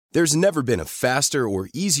There's never been a faster or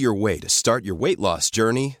easier way to start your weight loss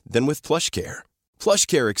journey than with PlushCare.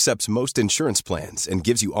 PlushCare accepts most insurance plans and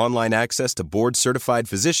gives you online access to board-certified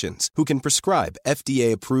physicians who can prescribe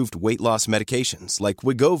FDA-approved weight loss medications like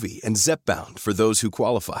Wegovy and Zepbound for those who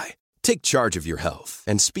qualify. Take charge of your health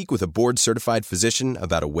and speak with a board-certified physician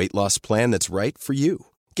about a weight loss plan that's right for you.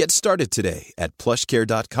 Get started today at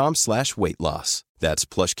plushcare.com/weight-loss. That's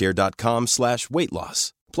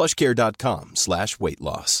plushcare.com/weight-loss.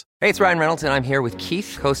 plushcare.com/weight-loss. Hey, it's Ryan Reynolds, and I'm here with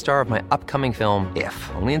Keith, co-star of my upcoming film, If,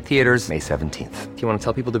 only in theaters May 17th. Do you want to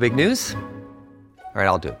tell people the big news? All right,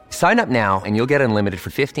 I'll do it. Sign up now and you'll get unlimited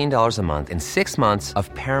for $15 a month and 6 months of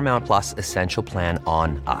Paramount Plus Essential Plan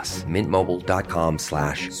on us.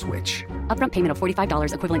 MintMobile.com/switch. Upfront payment of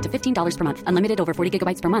 $45 equivalent to $15 per month. Unlimited over 40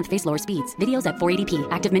 gigabytes per month. Face lower speeds. Videos at 480p.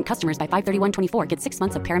 Active Mint customers by 531.24 get 6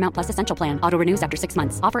 months of Paramount Plus Essential Plan. Auto renews after 6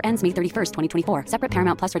 months. Offer ends May 31st, 2024. Separate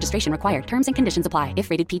Paramount Plus registration required. Terms and conditions apply if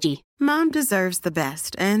rated PG. Mom deserves the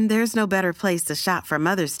best, and there's no better place to shop for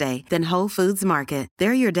Mother's Day than Whole Foods Market.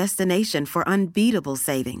 They're your destination for unbeatable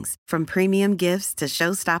savings. From premium gifts to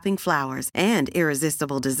show-stopping flowers and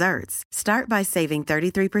irresistible desserts. Start by saving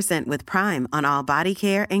 33% with Prime on all body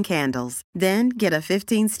care and candles. Then get a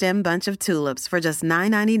 15-stem bunch of tulips for just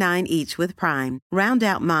 $9.99 each with Prime. Round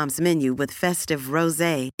out Mom's menu with festive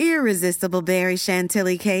rosé, irresistible berry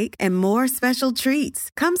chantilly cake, and more special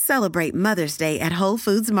treats. Come celebrate Mother's Day at Whole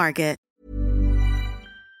Foods Market.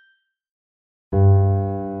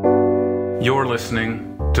 You're listening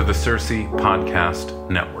to the Cersei Podcast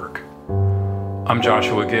Network. I'm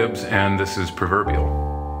Joshua Gibbs, and this is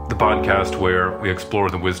Proverbial, the podcast where we explore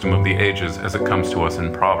the wisdom of the ages as it comes to us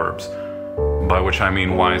in Proverbs, by which I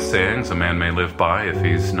mean wise sayings a man may live by if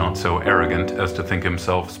he's not so arrogant as to think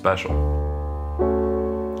himself special.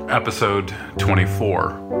 Episode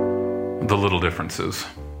 24, The Little Differences.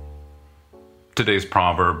 Today's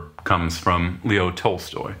proverb comes from Leo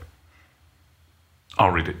Tolstoy.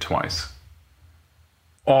 I'll read it twice.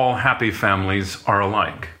 All happy families are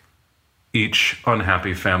alike. Each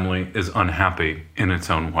unhappy family is unhappy in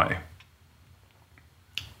its own way.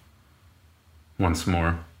 Once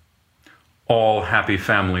more. All happy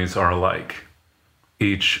families are alike.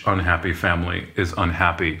 Each unhappy family is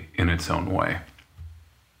unhappy in its own way.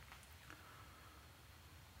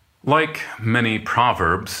 Like many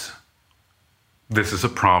proverbs, this is a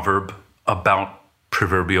proverb about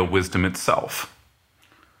proverbial wisdom itself.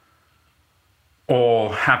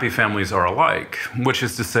 All happy families are alike, which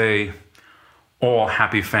is to say, all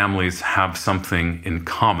happy families have something in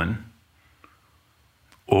common,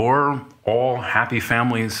 or all happy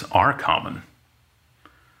families are common.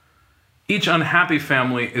 Each unhappy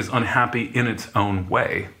family is unhappy in its own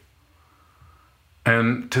way.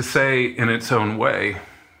 And to say in its own way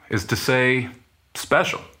is to say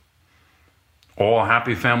special. All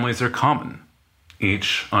happy families are common.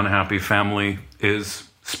 Each unhappy family is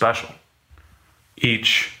special.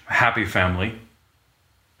 Each happy family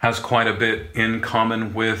has quite a bit in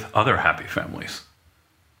common with other happy families.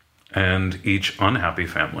 And each unhappy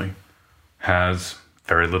family has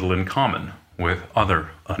very little in common with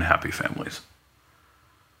other unhappy families.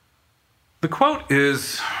 The quote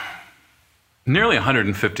is nearly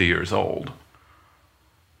 150 years old.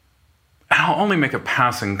 And I'll only make a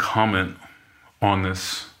passing comment on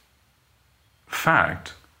this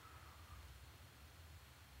fact.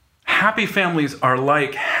 Happy families are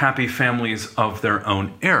like happy families of their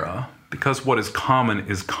own era, because what is common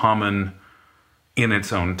in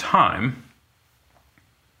its own time.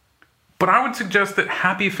 But I would suggest that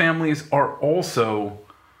happy families are also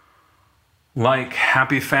like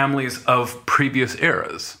happy families of previous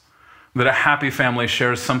eras, that a happy family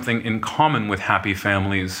shares something in common with happy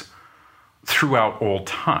families throughout all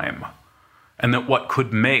time, and that what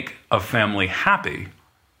could make a family happy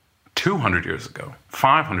 200 years ago,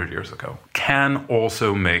 500 years ago, can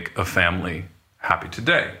also make a family happy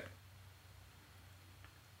today.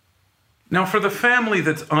 Now, for the family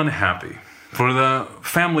that's unhappy, for the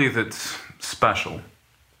family that's special,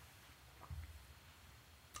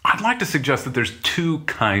 I'd like to suggest that there's two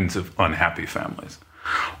kinds of unhappy families.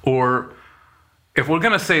 Or if we're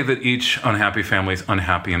going to say that each unhappy family is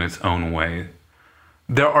unhappy in its own way,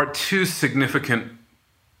 there are two significant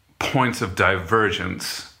points of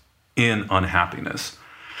divergence in unhappiness.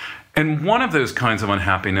 And one of those kinds of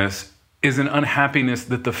unhappiness is an unhappiness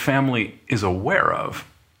that the family is aware of.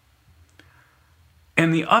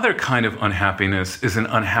 And the other kind of unhappiness is an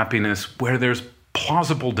unhappiness where there's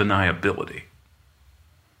plausible deniability.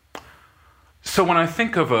 So when I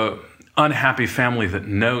think of an unhappy family that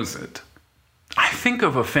knows it, I think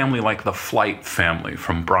of a family like the Flight family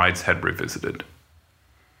from Brideshead Revisited.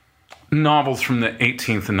 novels from the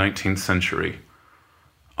 18th and 19th century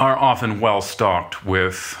are often well stocked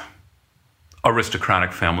with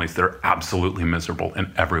aristocratic families that are absolutely miserable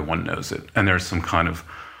and everyone knows it. And there's some kind of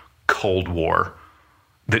Cold War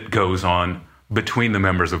that goes on between the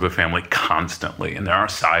members of the family constantly, and there are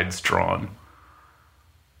sides drawn.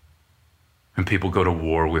 And people go to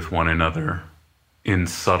war with one another in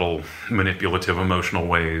subtle, manipulative, emotional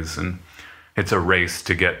ways, and it's a race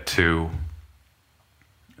to get to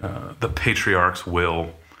the patriarch's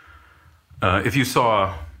will. If you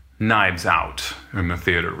saw Knives Out in the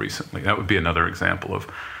theater recently, that would be another example of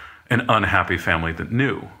an unhappy family that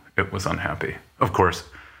knew it was unhappy. Of course,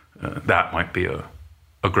 that might be a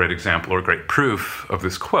great example or a great proof of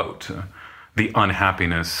this quote. The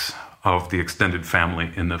unhappiness of the extended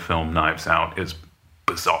family in the film Knives Out is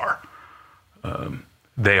bizarre.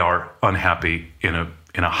 They are unhappy in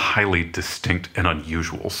a highly distinct and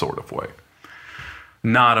unusual sort of way.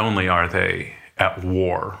 Not only are they at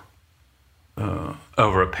war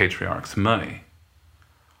over a patriarch's money,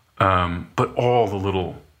 but all the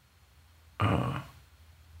little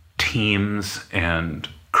teams and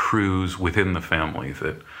crews within the family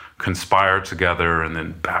that conspire together and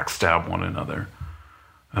then backstab one another.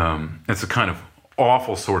 It's a kind of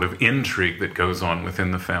awful sort of intrigue that goes on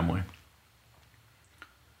within the family.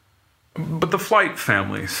 But the Flight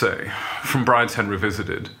family, say, from Brideshead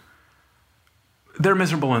Revisited, they're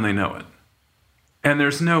miserable and they know it. And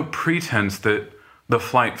there's no pretense that the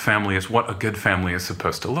Flight family is what a good family is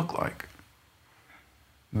supposed to look like.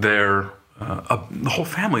 The whole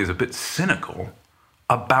family is a bit cynical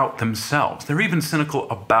about themselves. They're even cynical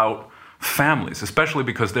about families, especially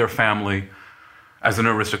because their family, as an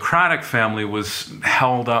aristocratic family, was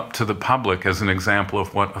held up to the public as an example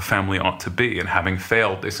of what a family ought to be. And having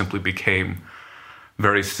failed, they simply became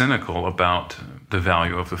very cynical about the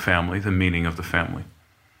value of the family, the meaning of the family.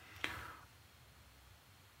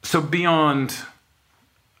 So beyond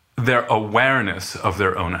their awareness of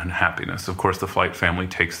their own unhappiness, of course, the Flight family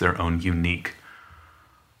takes their own unique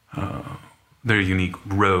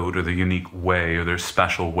road or their unique way or their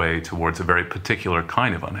special way towards a very particular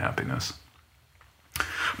kind of unhappiness.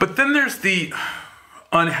 But then there's the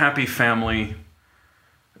unhappy family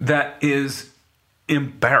that is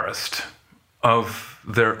embarrassed of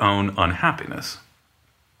their own unhappiness.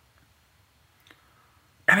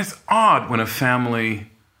 And it's odd when a family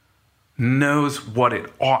knows what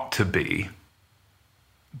it ought to be,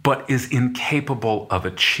 but is incapable of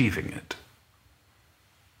achieving it.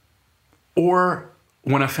 Or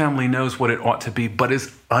when a family knows what it ought to be, but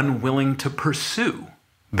is unwilling to pursue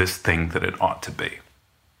this thing that it ought to be.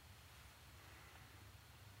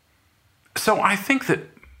 So I think that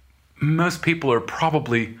most people are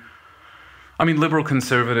probably, liberal,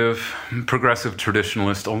 conservative, progressive,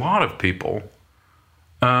 traditionalist, a lot of people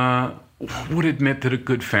would admit that a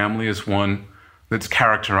good family is one that's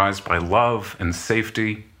characterized by love and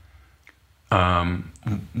safety,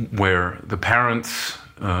 where the parents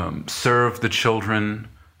serve the children,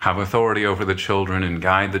 have authority over the children, and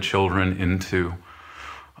guide the children into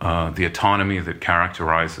the autonomy that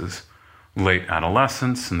characterizes late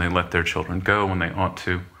adolescence, and they let their children go when they ought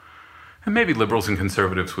to. And maybe liberals and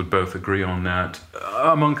conservatives would both agree on that.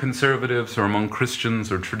 Among conservatives or among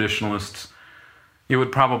Christians or traditionalists, you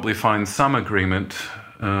would probably find some agreement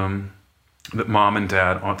that mom and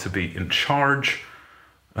dad ought to be in charge,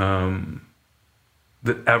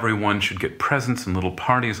 that everyone should get presents and little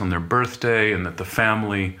parties on their birthday, and that the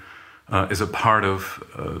family is a part of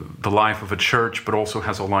the life of a church, but also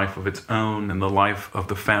has a life of its own, and the life of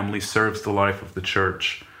the family serves the life of the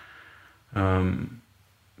church.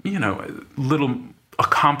 Little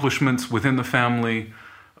accomplishments within the family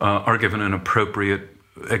are given an appropriate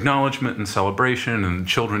acknowledgement and celebration, and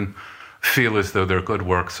children feel as though their good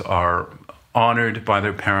works are honored by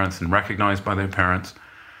their parents and recognized by their parents.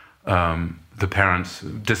 The parents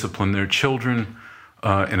discipline their children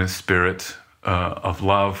in a spirit of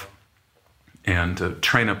love, and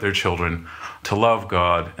train up their children to love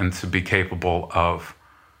God and to be capable of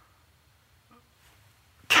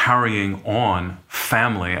carrying on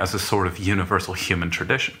family as a sort of universal human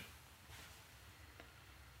tradition.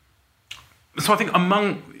 So I think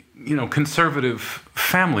among conservative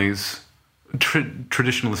families,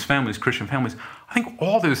 traditionalist families, Christian families, I think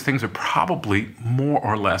all those things are probably more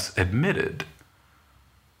or less admitted.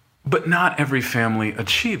 But not every family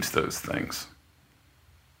achieves those things.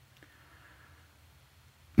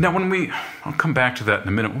 Now, I'll come back to that in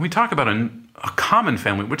a minute. When we talk about a common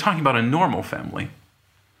family, we're talking about a normal family.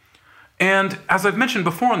 And as I've mentioned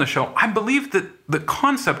before on the show, I believe that the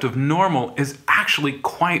concept of normal is actually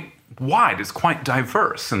quite wide, it's quite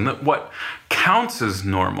diverse, and that what counts as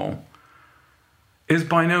normal is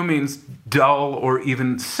by no means dull or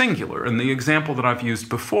even singular. And the example that I've used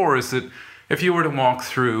before is that if you were to walk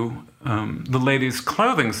through the ladies'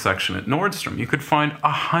 clothing section at Nordstrom, you could find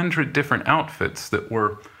 100 different outfits that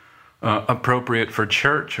were appropriate for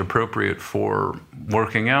church, appropriate for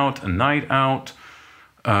working out, a night out,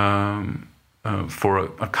 for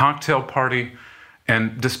a cocktail party.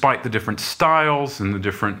 And despite the different styles and the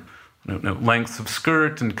different lengths of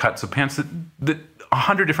skirt and cuts of pants, that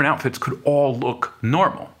 100 different outfits could all look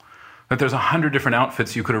normal. That there's 100 different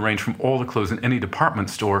outfits you could arrange from all the clothes in any department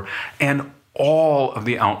store, and all of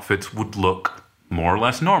the outfits would look more or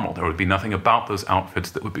less normal. There would be nothing about those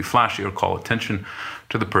outfits that would be flashy or call attention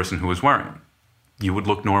to the person who was wearing them. You would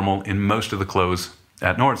look normal in most of the clothes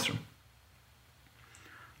at Nordstrom.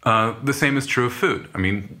 The same is true of food. I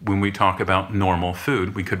mean, when we talk about normal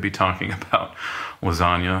food, we could be talking about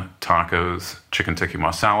lasagna, tacos, chicken tikka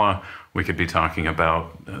masala. We could be talking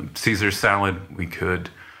about Caesar salad. We could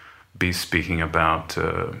be speaking about,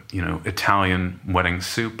 Italian wedding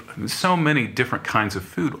soup. So many different kinds of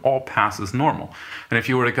food all pass as normal. And if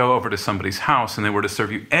you were to go over to somebody's house and they were to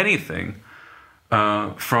serve you anything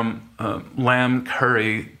from lamb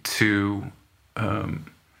curry to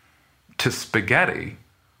spaghetti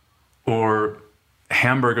or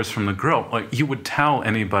hamburgers from the grill, like, you would tell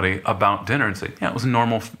anybody about dinner and say, yeah, it was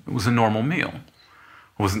a normal meal.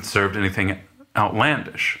 It wasn't served anything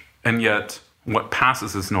outlandish. And yet what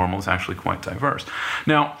passes as normal is actually quite diverse.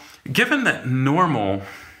 Now, given that normal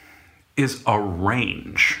is a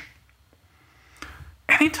range,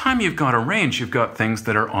 anytime you've got a range, you've got things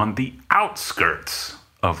that are on the outskirts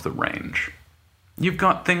of the range. You've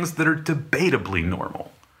got things that are debatably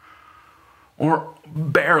normal, or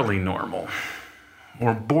barely normal,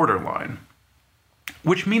 or borderline,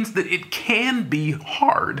 which means that it can be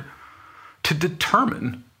hard to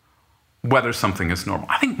determine whether something is normal.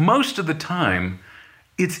 I think most of the time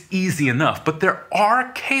it's easy enough, but there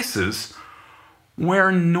are cases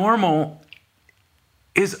where normal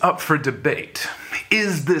is up for debate.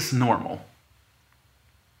 Is this normal?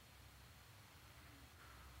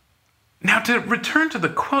 Now, to return to the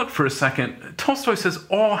quote for a second, Tolstoy says,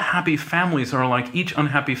 all happy families are alike. Each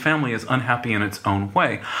unhappy family is unhappy in its own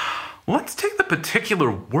way. Let's take the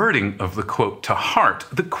particular wording of the quote to heart.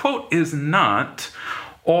 The quote is not,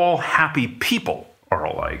 all happy people are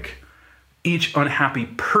alike. Each unhappy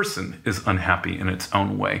person is unhappy in its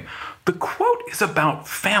own way. The quote is about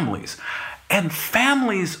families. And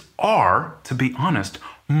families are, to be honest,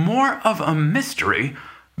 more of a mystery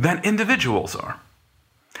than individuals are.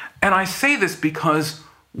 And I say this because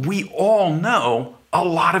we all know a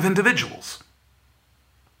lot of individuals.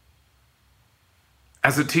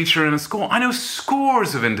 As a teacher in a school, I know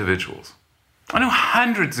scores of individuals. I know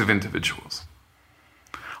hundreds of individuals.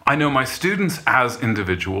 I know my students as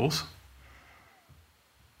individuals.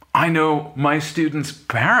 I know my students'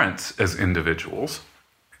 parents as individuals.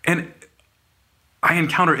 And I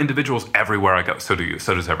encounter individuals everywhere I go. So do you.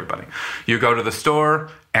 So does everybody. You go to the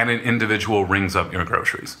store and an individual rings up your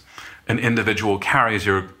groceries. An individual carries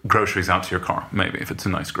your groceries out to your car, maybe, if it's a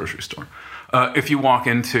nice grocery store. If you walk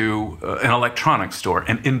into an electronics store,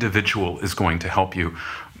 an individual is going to help you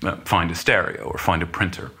find a stereo or find a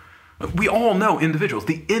printer. We all know individuals.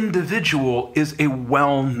 The individual is a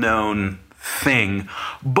well-known thing,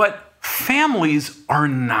 but families are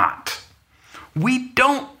not. We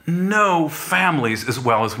don't know families as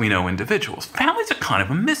well as we know individuals. Families are kind of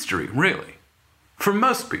a mystery, really, for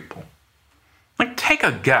most people. Like, take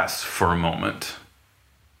a guess for a moment.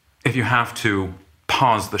 If you have to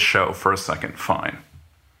pause the show for a second, fine.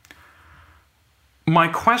 My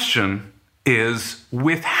question is,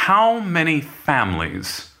 with how many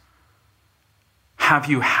families have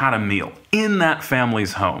you had a meal in that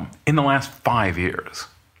family's home in the last 5 years?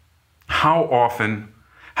 How often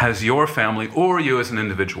has your family or you as an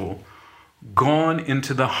individual gone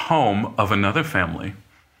into the home of another family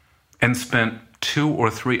and spent 2 or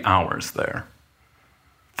 3 hours there,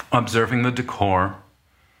 observing the decor,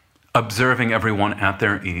 observing everyone at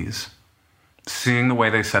their ease, seeing the way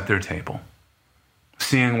they set their table,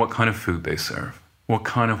 seeing what kind of food they serve, what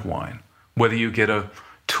kind of wine, whether you get a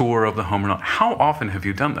tour of the home or not? How often have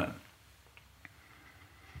you done that?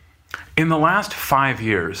 In the last 5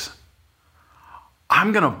 years,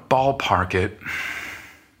 I'm going to ballpark it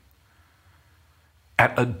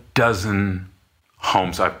at a dozen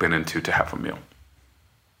homes I've been into to have a meal.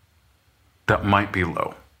 That might be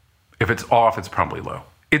low. If it's off, it's probably low.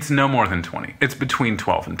 It's no more than 20. It's between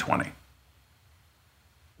 12 and 20.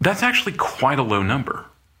 That's actually quite a low number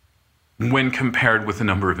when compared with the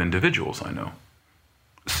number of individuals I know.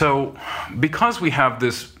 So because we have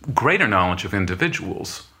this greater knowledge of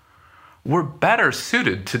individuals, we're better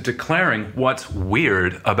suited to declaring what's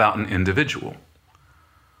weird about an individual.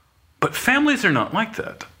 But families are not like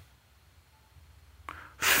that.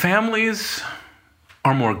 Families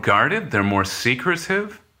are more guarded, they're more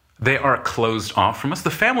secretive, they are closed off from us.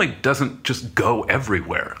 The family doesn't just go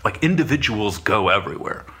everywhere, like individuals go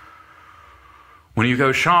everywhere. When you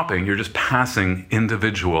go shopping, you're just passing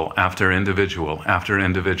individual after individual after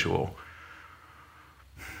individual.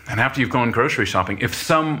 And after you've gone grocery shopping, if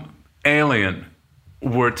some alien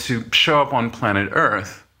were to show up on planet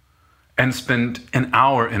Earth and spend an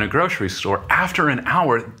hour in a grocery store, after an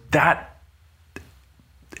hour, that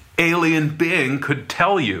alien being could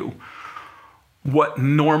tell you what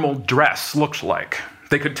normal dress looked like.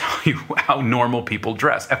 They could tell you how normal people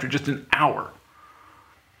dress after just an hour.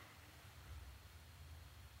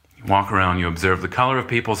 You walk around, you observe the color of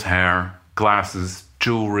people's hair, glasses,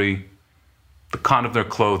 jewelry, the cut of their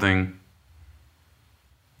clothing.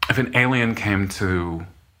 If an alien came to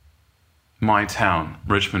my town,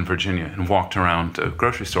 Richmond, Virginia, and walked around a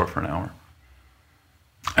grocery store for an hour,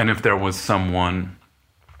 and if there was someone,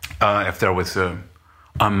 if there was a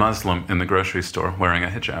Muslim in the grocery store wearing a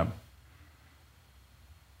hijab,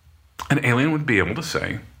 an alien would be able to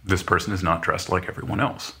say, this person is not dressed like everyone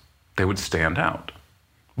else. They would stand out.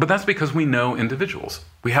 But that's because we know individuals.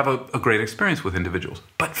 We have a great experience with individuals.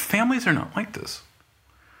 But families are not like this.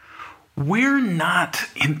 We're not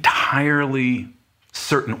entirely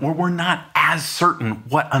certain, or we're not as certain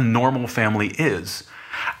what a normal family is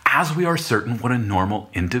as we are certain what a normal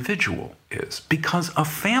individual is. Because a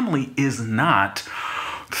family is not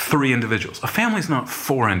 3 individuals. A family is not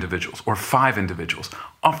 4 individuals or 5 individuals.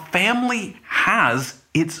 A family has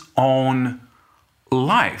its own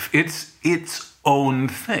life. It's its own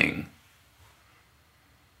thing.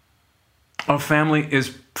 A family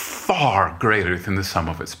is far greater than the sum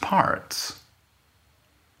of its parts.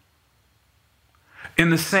 In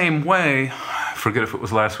the same way, I forget if it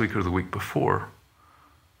was last week or the week before,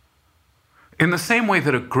 in the same way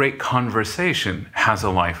that a great conversation has a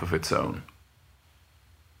life of its own.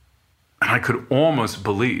 And I could almost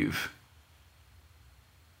believe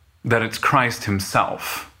that it's Christ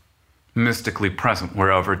himself mystically present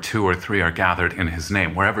wherever 2 or 3 are gathered in his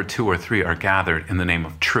name, wherever 2 or 3 are gathered in the name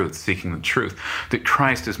of truth, seeking the truth, that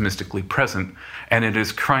Christ is mystically present, and it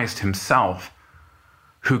is Christ himself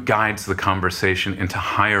who guides the conversation into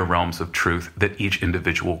higher realms of truth that each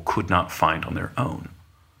individual could not find on their own.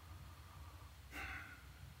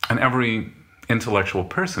 And every intellectual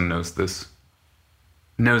person knows this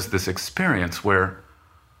experience where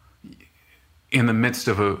in the midst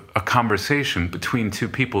of a conversation between 2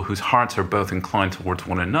 people whose hearts are both inclined towards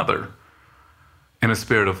one another, in a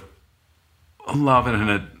spirit of love and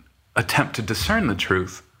an attempt to discern the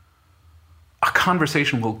truth, a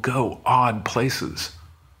conversation will go odd places,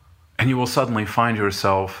 and you will suddenly find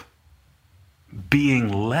yourself being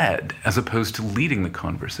led as opposed to leading the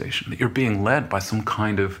conversation, that you're being led by some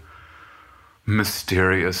kind of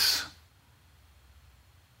mysterious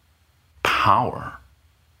power.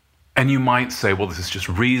 And you might say, well, this is just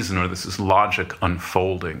reason, or this is logic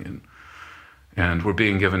unfolding, and we're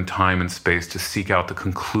being given time and space to seek out the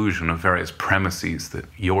conclusion of various premises that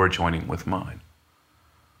you're joining with mine.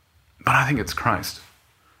 But I think it's Christ,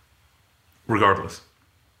 regardless.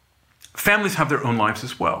 Families have their own lives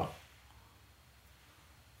as well.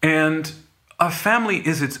 And a family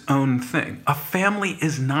is its own thing. A family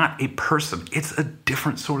is not a person. It's a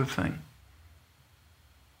different sort of thing.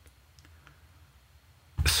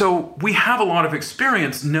 So we have a lot of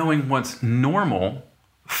experience knowing what's normal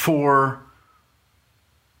for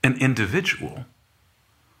an individual,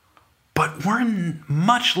 but we're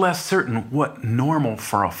much less certain what normal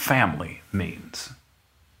for a family means.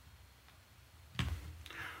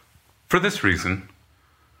 For this reason,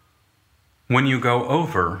 when you go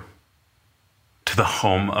over to the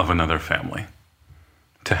home of another family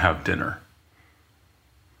to have dinner,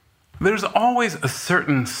 there's always a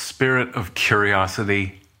certain spirit of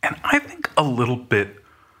curiosity, and I think a little bit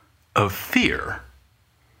of fear.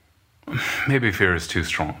 Maybe fear is too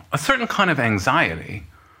strong. A certain kind of anxiety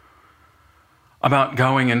about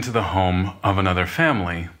going into the home of another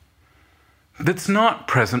family that's not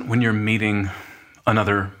present when you're meeting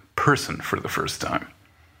another person for the first time.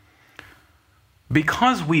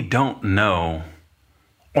 Because we don't know,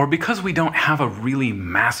 or because we don't have a really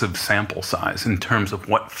massive sample size in terms of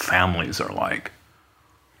what families are like,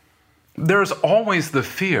 there's always the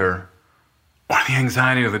fear or the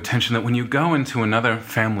anxiety or the tension that when you go into another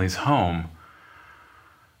family's home,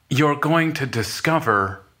 you're going to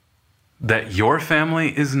discover that your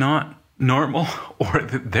family is not normal or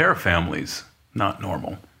that their family's not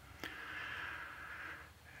normal.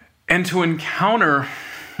 And to encounter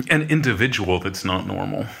an individual that's not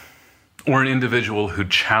normal, or an individual who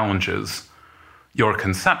challenges your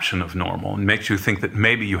conception of normal and makes you think that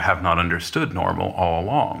maybe you have not understood normal all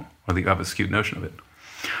along, or that you have a skewed notion of it,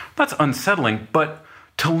 that's unsettling. But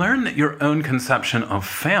to learn that your own conception of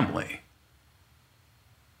family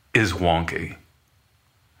is wonky,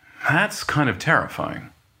 that's kind of terrifying.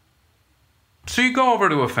 So you go over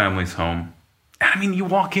to a family's home, and you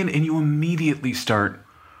walk in and you immediately start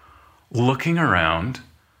looking around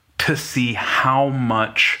to see how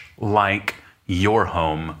much like your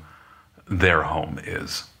home their home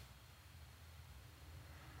is.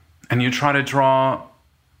 And you try to draw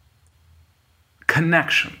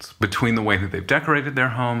connections between the way that they've decorated their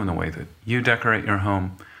home and the way that you decorate your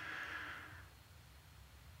home.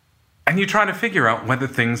 And you try to figure out whether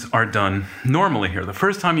things are done normally here. The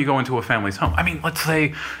first time you go into a family's home, let's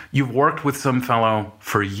say you've worked with some fellow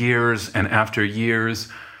for years, and after years,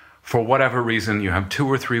 for whatever reason, you have 2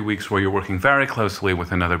 or 3 weeks where you're working very closely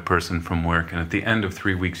with another person from work, and at the end of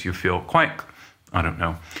 3 weeks, you feel quite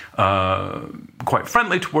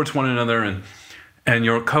friendly towards one another, and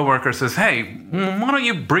your coworker says, hey, why don't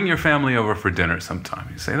you bring your family over for dinner sometime?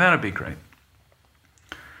 You say, that'd be great.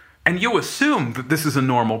 And you assume that this is a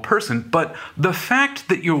normal person, but the fact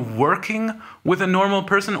that you're working with a normal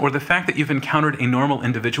person, or the fact that you've encountered a normal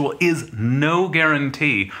individual, is no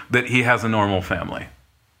guarantee that he has a normal family.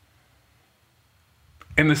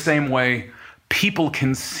 In the same way, people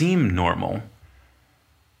can seem normal,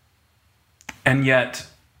 and yet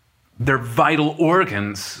their vital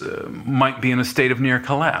organs might be in a state of near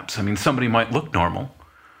collapse. Somebody might look normal,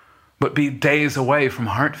 but be days away from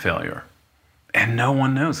heart failure, and no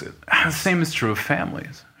one knows it. The same is true of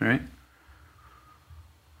families, right?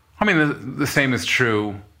 The same is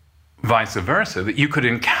true vice versa, that you could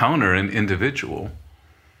encounter an individual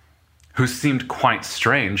who seemed quite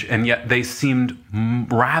strange, and yet they seemed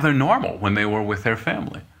rather normal when they were with their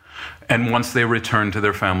family. And once they returned to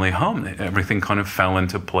their family home, everything kind of fell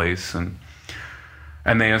into place, and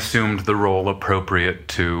they assumed the role appropriate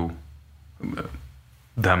to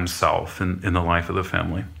themselves in the life of the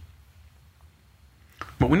family.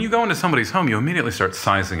 But when you go into somebody's home, you immediately start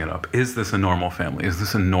sizing it up. Is this a normal family? Is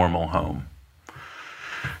this a normal home?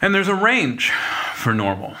 And there's a range for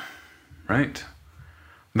normal, right?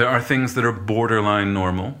 There are things that are borderline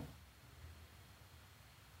normal.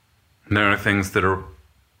 There are things that are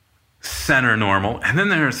center normal. And then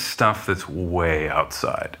there's stuff that's way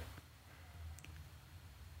outside.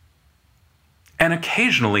 And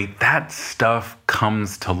occasionally that stuff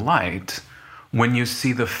comes to light when you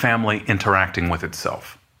see the family interacting with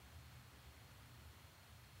itself.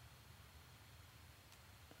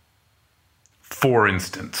 For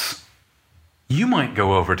instance, you might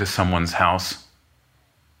go over to someone's house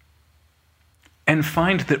and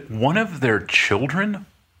find that one of their children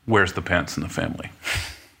wears the pants in the family.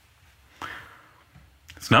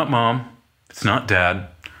 It's not mom, it's not dad,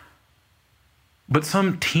 but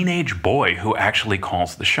some teenage boy who actually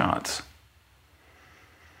calls the shots.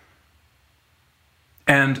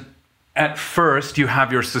 And at first, you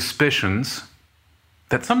have your suspicions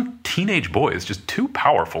that some teenage boy is just too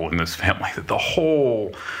powerful in this family, that the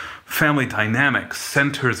whole family dynamic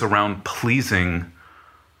centers around pleasing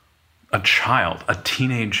a child, a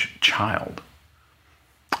teenage child.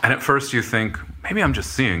 And at first you think, maybe I'm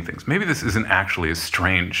just seeing things. Maybe this isn't actually as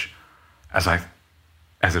strange as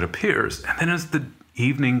it appears. And then as the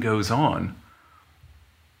evening goes on,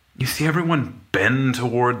 you see everyone bend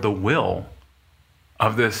toward the will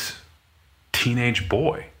of this teenage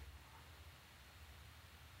boy.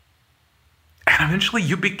 And eventually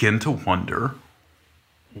you begin to wonder,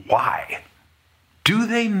 why? Do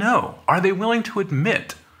they know? Are they willing to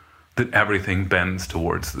admit that everything bends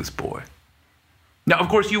towards this boy? Now, of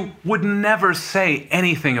course, you would never say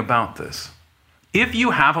anything about this. If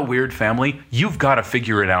you have a weird family, you've got to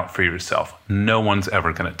figure it out for yourself. No one's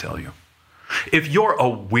ever going to tell you. If you're a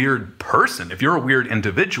weird person, if you're a weird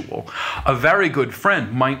individual, a very good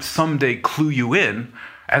friend might someday clue you in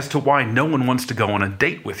as to why no one wants to go on a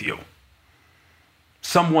date with you.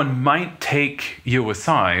 Someone might take you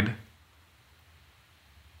aside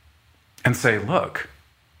and say, look,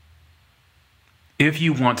 if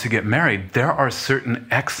you want to get married, there are certain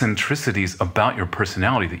eccentricities about your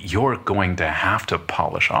personality that you're going to have to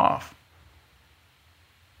polish off.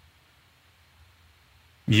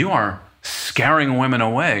 You are scaring women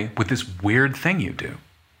away with this weird thing you do.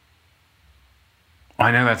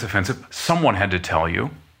 I know that's offensive. Someone had to tell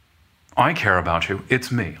you. I care about you.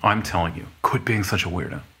 It's me. I'm telling you. Quit being such a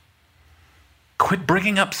weirdo. Quit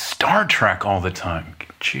bringing up Star Trek all the time.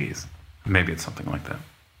 Jeez. Maybe it's something like that.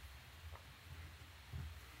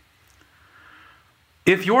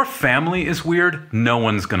 If your family is weird, no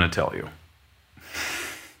one's going to tell you.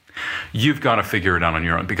 You've got to figure it out on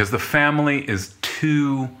your own, because the family is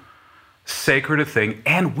too sacred a thing,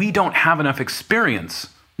 and we don't have enough experience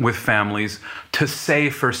with families to say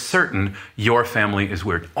for certain your family is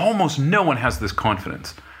weird. Almost no one has this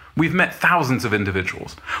confidence. We've met thousands of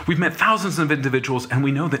individuals. And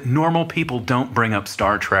we know that normal people don't bring up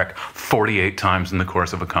Star Trek 48 times in the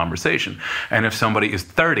course of a conversation. And if somebody is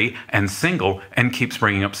 30 and single and keeps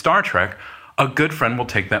bringing up Star Trek, a good friend will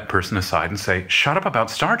take that person aside and say, shut up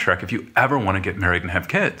about Star Trek if you ever want to get married and have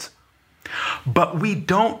kids. But we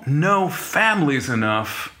don't know families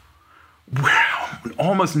enough. We're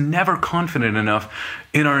almost never confident enough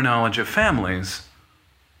in our knowledge of families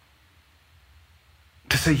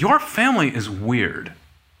to say, your family is weird.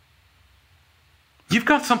 You've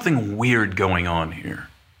got something weird going on here.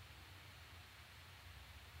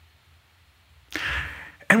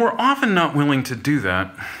 And we're often not willing to do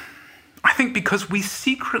that, I think, because we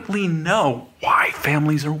secretly know why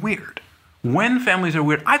families are weird. When families are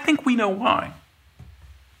weird, I think we know why.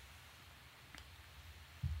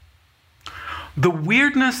 The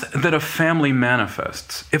weirdness that a family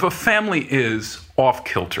manifests, if a family is off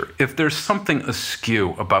kilter, if there's something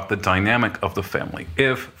askew about the dynamic of the family,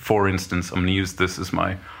 if, for instance, I'm going to use this as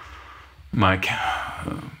my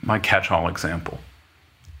catch-all example,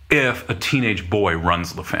 if a teenage boy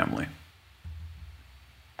runs the family,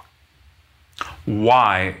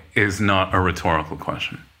 why is not a rhetorical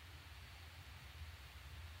question.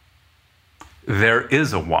 There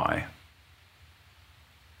is a why.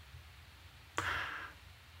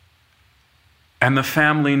 And the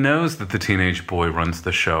family knows that the teenage boy runs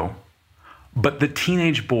the show, but the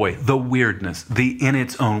teenage boy, the weirdness, the in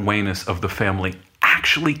its own wayness of the family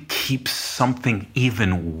actually keeps something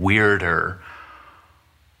even weirder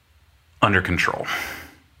under control.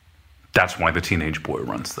 That's why the teenage boy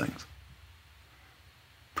runs things.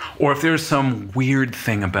 Or if there's some weird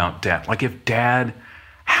thing about dad, like if dad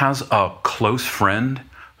has a close friend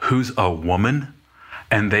who's a woman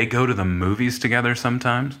and they go to the movies together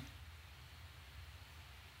sometimes,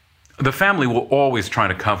 the family will always try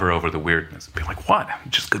to cover over the weirdness. Be like, what?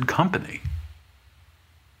 Just good company.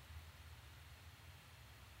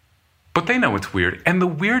 But they know it's weird. And the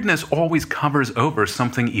weirdness always covers over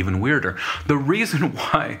something even weirder. The reason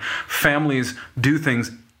why families do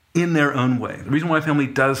things in their own way, the reason why a family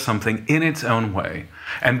does something in its own way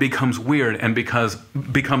and becomes weird and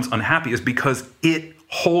becomes unhappy is because it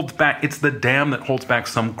holds back, it's the dam that holds back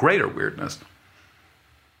some greater weirdness.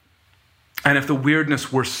 And if the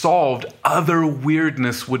weirdness were solved, other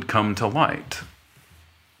weirdness would come to light.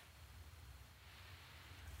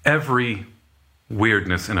 Every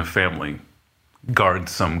weirdness in a family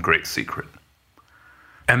guards some great secret.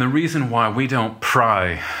 And the reason why we don't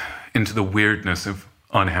pry into the weirdness of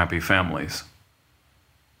unhappy families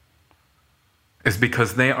is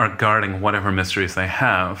because they are guarding whatever mysteries they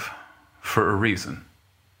have for a reason.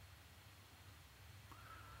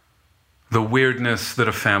 The weirdness that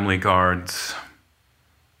a family guards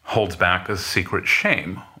holds back a secret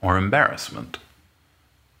shame or embarrassment.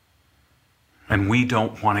 And we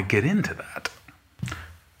don't want to get into that.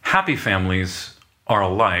 Happy families are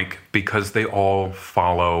alike because they all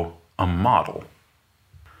follow a model.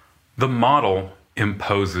 The model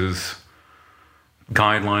imposes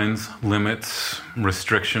guidelines, limits,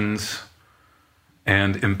 restrictions,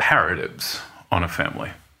 and imperatives on a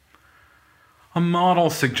family. A model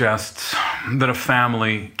suggests that a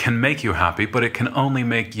family can make you happy, but it can only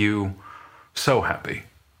make you so happy.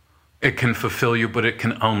 It can fulfill you, but it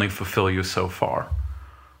can only fulfill you so far.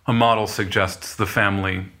 A model suggests the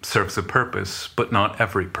family serves a purpose, but not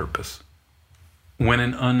every purpose. When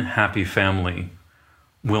an unhappy family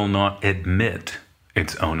will not admit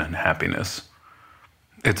its own unhappiness,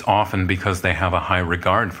 it's often because they have a high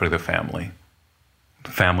regard for the family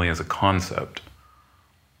as a concept.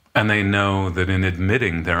 And they know that in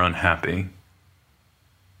admitting they're unhappy,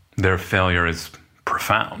 their failure is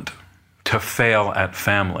profound. To fail at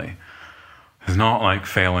family is not like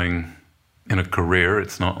failing in a career.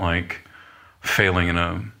 It's not like failing in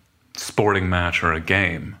a sporting match or a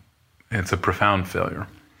game. It's a profound failure.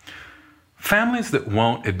 Families that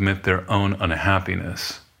won't admit their own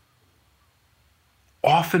unhappiness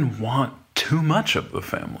often want too much of the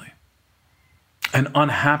family. And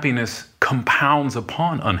unhappiness compounds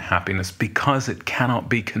upon unhappiness because it cannot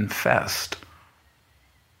be confessed.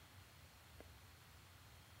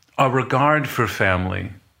 A regard for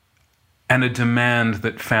family and a demand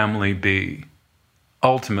that family be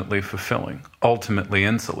ultimately fulfilling, ultimately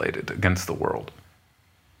insulated against the world.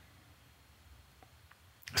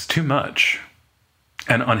 It's too much.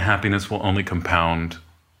 And unhappiness will only compound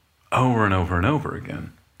over and over and over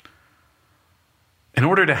again. In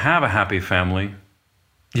order to have a happy family,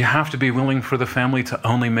 you have to be willing for the family to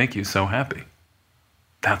only make you so happy.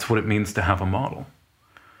 That's what it means to have a model.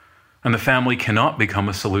 And the family cannot become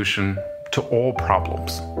a solution to all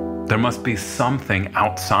problems. There must be something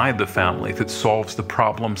outside the family that solves the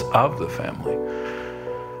problems of the family.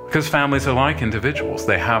 Because families are like individuals.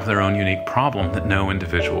 They have their own unique problem that no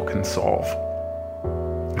individual can solve.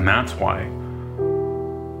 And that's why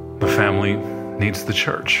the family needs the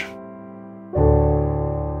church.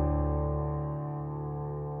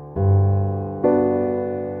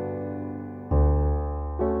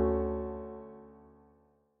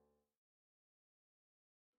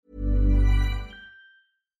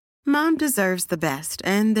 Mom deserves the best,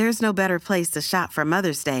 and there's no better place to shop for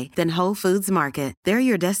Mother's Day than Whole Foods Market. They're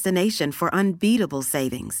your destination for unbeatable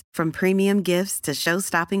savings, from premium gifts to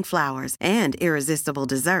show-stopping flowers and irresistible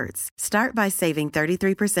desserts. Start by saving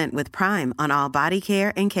 33% with Prime on all body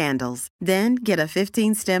care and candles. Then get a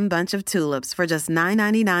 15-stem bunch of tulips for just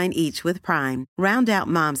 $9.99 each with Prime. Round out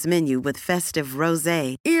Mom's menu with festive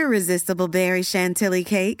rosé, irresistible berry chantilly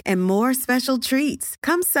cake, and more special treats.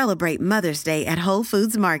 Come celebrate Mother's Day at Whole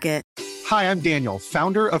Foods Market. Hi, I'm Daniel,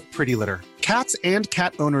 founder of Pretty Litter. Cats and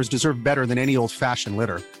cat owners deserve better than any old-fashioned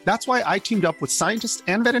litter. That's why I teamed up with scientists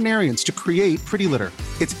and veterinarians to create Pretty Litter.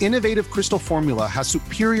 Its innovative crystal formula has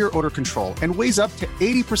superior odor control and weighs up to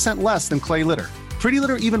 80% less than clay litter. Pretty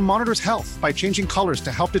Litter even monitors health by changing colors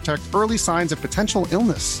to help detect early signs of potential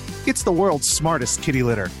illness. It's the world's smartest kitty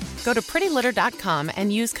litter. Go to prettylitter.com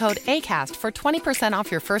and use code ACAST for 20%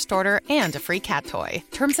 off your first order and a free cat toy.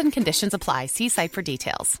 Terms and conditions apply. See site for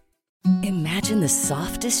details. Imagine the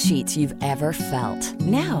softest sheets you've ever felt.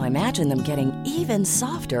 Now imagine them getting even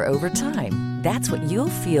softer over time. That's what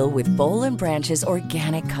you'll feel with Boll & Branch's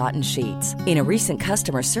organic cotton sheets. In a recent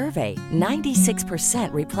customer survey,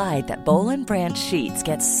 96% replied that Boll & Branch sheets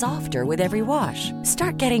get softer with every wash.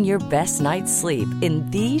 Start getting your best night's sleep in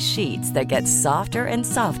these sheets that get softer and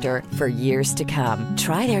softer for years to come.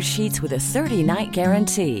 Try their sheets with a 30-night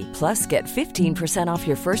guarantee. Plus, get 15% off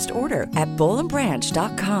your first order at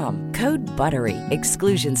bollandbranch.com. Code BUTTERY.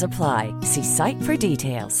 Exclusions apply. See site for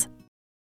details.